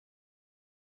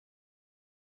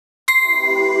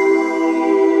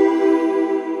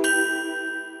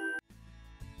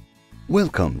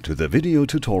Welcome to the video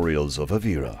tutorials of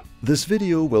Avira. This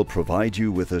video will provide you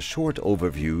with a short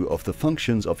overview of the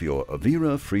functions of your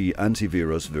Avira Free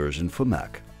Antivirus version for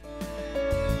Mac.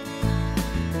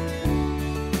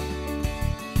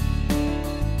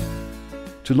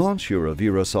 To launch your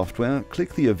Avira software,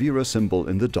 click the Avira symbol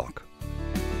in the dock.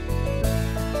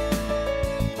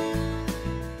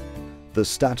 The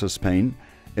status pane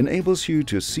enables you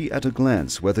to see at a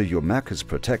glance whether your Mac is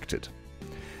protected.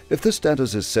 If the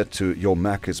status is set to "Your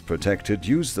Mac is protected,"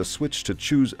 use the switch to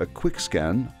choose a quick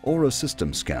scan or a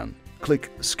system scan. Click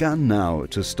Scan Now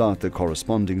to start the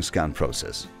corresponding scan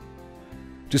process.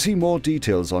 To see more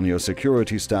details on your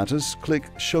security status,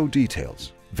 click Show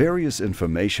Details. Various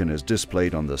information is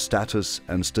displayed on the Status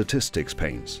and Statistics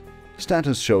panes.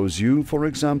 Status shows you, for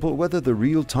example, whether the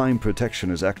real-time protection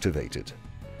is activated.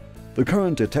 The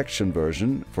current detection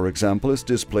version, for example, is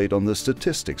displayed on the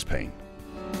Statistics pane.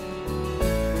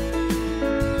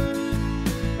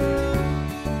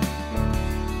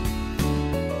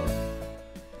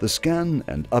 The Scan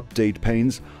and Update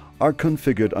panes are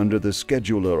configured under the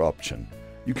Scheduler option.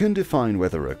 You can define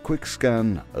whether a quick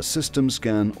scan, a system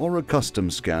scan, or a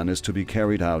custom scan is to be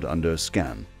carried out under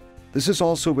Scan. This is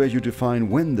also where you define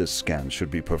when this scan should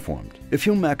be performed. If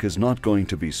your Mac is not going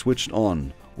to be switched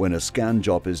on when a scan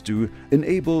job is due,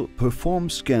 enable Perform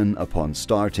Scan upon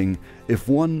starting if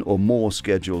one or more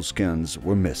scheduled scans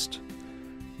were missed.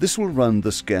 This will run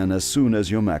the scan as soon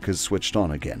as your Mac is switched on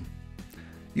again.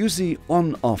 Use the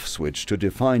On-Off switch to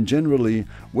define generally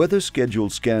whether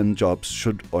scheduled scan jobs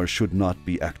should or should not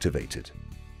be activated.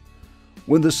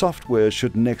 When the software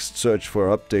should next search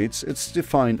for updates, it's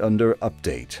defined under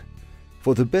Update.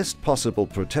 For the best possible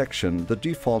protection, the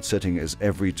default setting is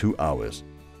every 2 hours.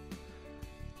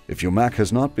 If your Mac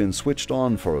has not been switched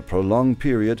on for a prolonged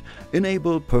period,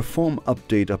 enable Perform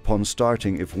Update upon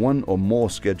starting if one or more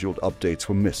scheduled updates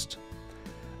were missed.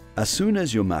 As soon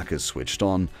as your Mac is switched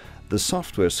on, the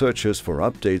software searches for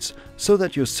updates so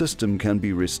that your system can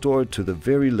be restored to the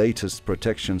very latest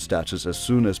protection status as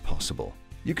soon as possible.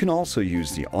 You can also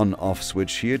use the On-Off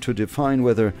switch here to define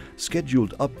whether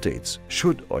scheduled updates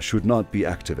should or should not be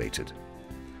activated.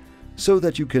 So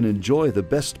that you can enjoy the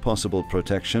best possible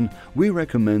protection, we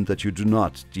recommend that you do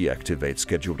not deactivate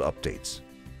scheduled updates.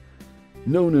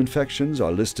 Known infections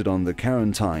are listed on the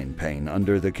Quarantine pane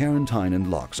under the Quarantine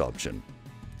and Logs option.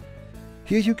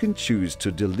 Here you can choose to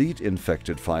delete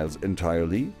infected files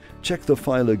entirely, check the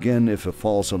file again if a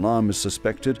false alarm is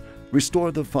suspected,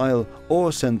 restore the file,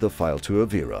 or send the file to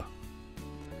Avira.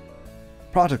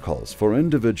 Protocols for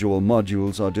individual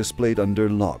modules are displayed under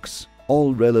Logs.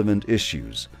 All relevant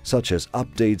issues, such as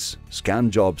updates,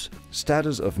 scan jobs,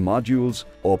 status of modules,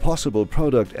 or possible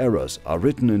product errors, are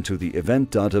written into the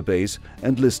event database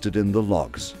and listed in the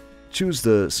logs. Choose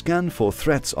the Scan for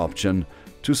Threats option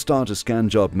to start a scan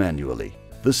job manually.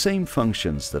 The same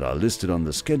functions that are listed on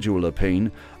the Scheduler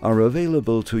pane are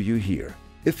available to you here.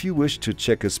 If you wish to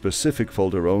check a specific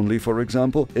folder only, for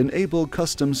example, enable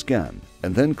Custom Scan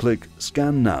and then click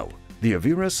Scan Now. The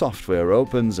Avira software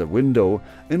opens a window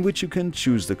in which you can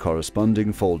choose the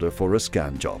corresponding folder for a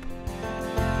scan job.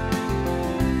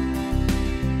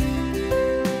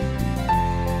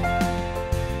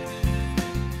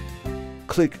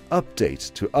 Click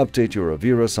Update to update your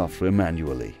Avira software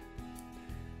manually.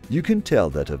 You can tell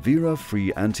that Avira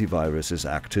Free Antivirus is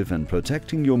active and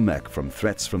protecting your Mac from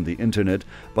threats from the internet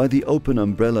by the open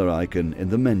umbrella icon in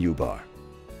the menu bar.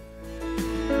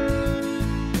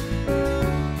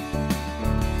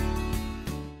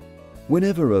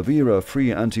 Whenever Avira Free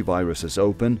Antivirus is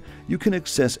open, you can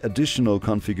access additional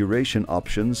configuration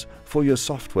options for your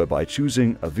software by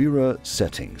choosing Avira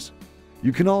Settings.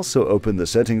 You can also open the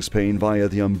Settings pane via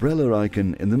the umbrella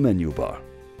icon in the menu bar.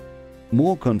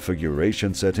 More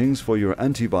configuration settings for your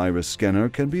antivirus scanner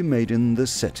can be made in the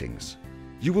Settings.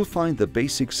 You will find the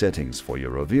basic settings for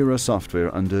your Avira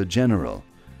software under General,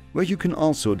 where you can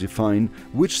also define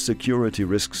which security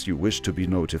risks you wish to be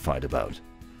notified about.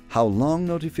 How long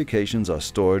notifications are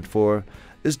stored for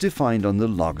is defined on the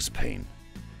Logs pane.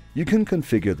 You can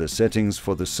configure the settings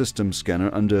for the system scanner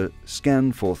under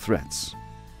Scan for Threats.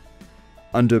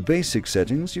 Under Basic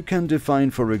Settings, you can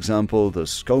define, for example, the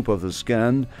scope of the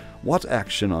scan, what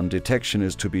action on detection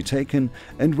is to be taken,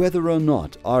 and whether or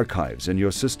not archives in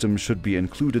your system should be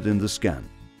included in the scan.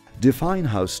 Define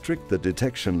how strict the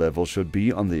detection level should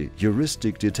be on the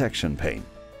Heuristic Detection pane.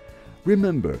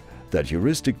 Remember that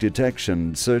heuristic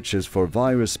detection searches for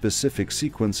virus-specific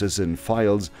sequences in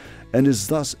files and is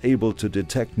thus able to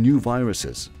detect new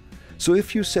viruses. So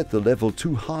if you set the level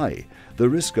too high, the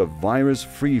risk of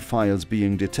virus-free files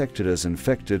being detected as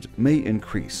infected may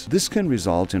increase. This can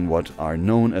result in what are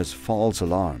known as false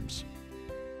alarms.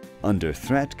 Under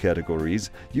Threat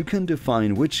Categories, you can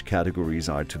define which categories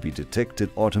are to be detected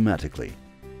automatically.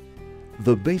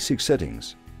 The basic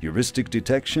settings, heuristic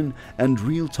detection, and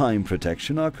real-time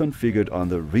protection are configured on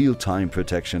the Real-Time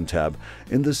Protection tab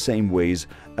in the same ways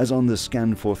as on the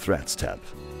Scan for Threats tab.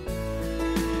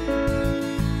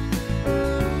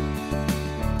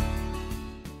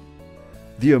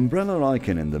 The umbrella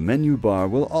icon in the menu bar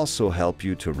will also help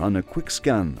you to run a quick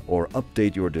scan or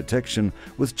update your detection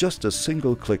with just a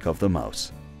single click of the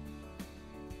mouse.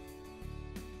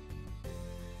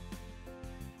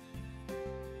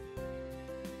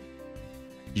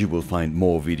 You will find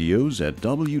more videos at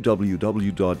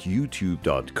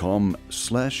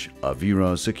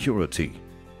www.youtube.com/Avira Security.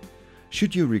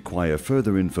 Should you require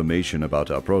further information about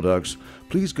our products,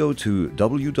 please go to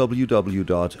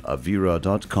www.avira.com.